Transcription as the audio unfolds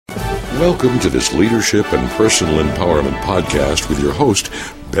Welcome to this leadership and personal empowerment podcast with your host,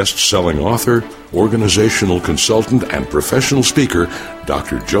 best-selling author, organizational consultant, and professional speaker,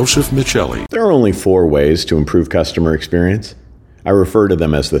 Dr. Joseph Michelli. There are only 4 ways to improve customer experience. I refer to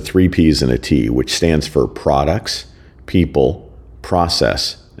them as the 3 P's and a T, which stands for products, people,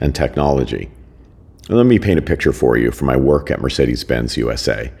 process, and technology. Now, let me paint a picture for you from my work at Mercedes-Benz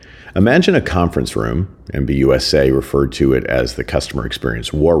USA. Imagine a conference room, MBUSA referred to it as the Customer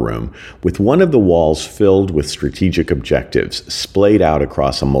Experience War Room, with one of the walls filled with strategic objectives splayed out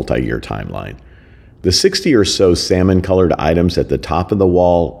across a multi-year timeline. The 60 or so salmon-colored items at the top of the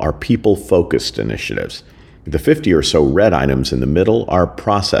wall are people-focused initiatives. The 50 or so red items in the middle are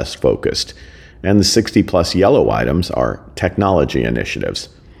process-focused, and the 60-plus yellow items are technology initiatives.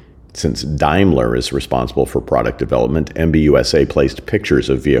 Since Daimler is responsible for product development, MBUSA placed pictures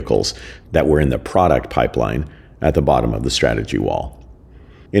of vehicles that were in the product pipeline at the bottom of the strategy wall.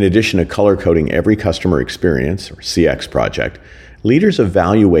 In addition to color-coding every customer experience, or CX project, leaders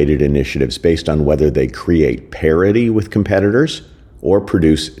evaluated initiatives based on whether they create parity with competitors or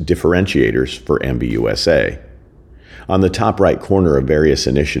produce differentiators for MBUSA. On the top right corner of various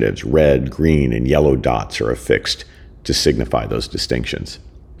initiatives, red, green, and yellow dots are affixed to signify those distinctions.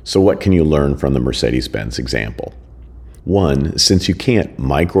 So what can you learn from the Mercedes-Benz example? 1, since you can't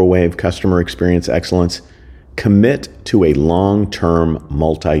microwave customer experience excellence, commit to a long-term,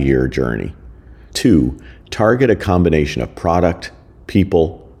 multi-year journey. 2, target a combination of product,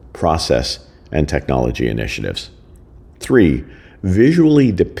 people, process, and technology initiatives. 3,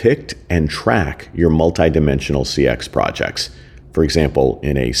 visually depict and track your multidimensional CX projects, for example,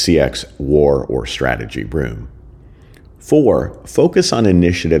 in a CX war or strategy room. 4, focus on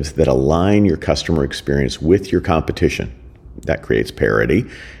initiatives that align your customer experience with your competition. That creates parity,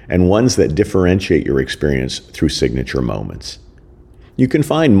 and ones that differentiate your experience through signature moments. You can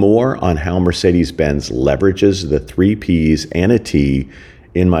find more on how Mercedes-Benz leverages the 3 P's and a T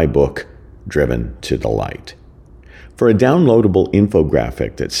in my book, Driven to Delight. For a downloadable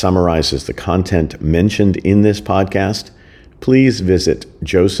infographic that summarizes the content mentioned in this podcast, please visit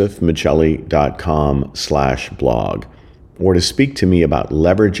josephmichelli.com/blog. or to speak to me about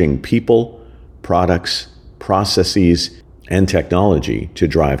leveraging people, products, processes, and technology to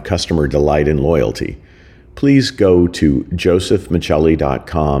drive customer delight and loyalty, please go to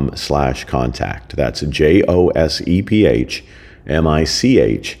josephmichelli.com/contact. That's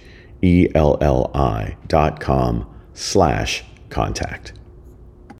JOSEPHMICHELLI.com/contact.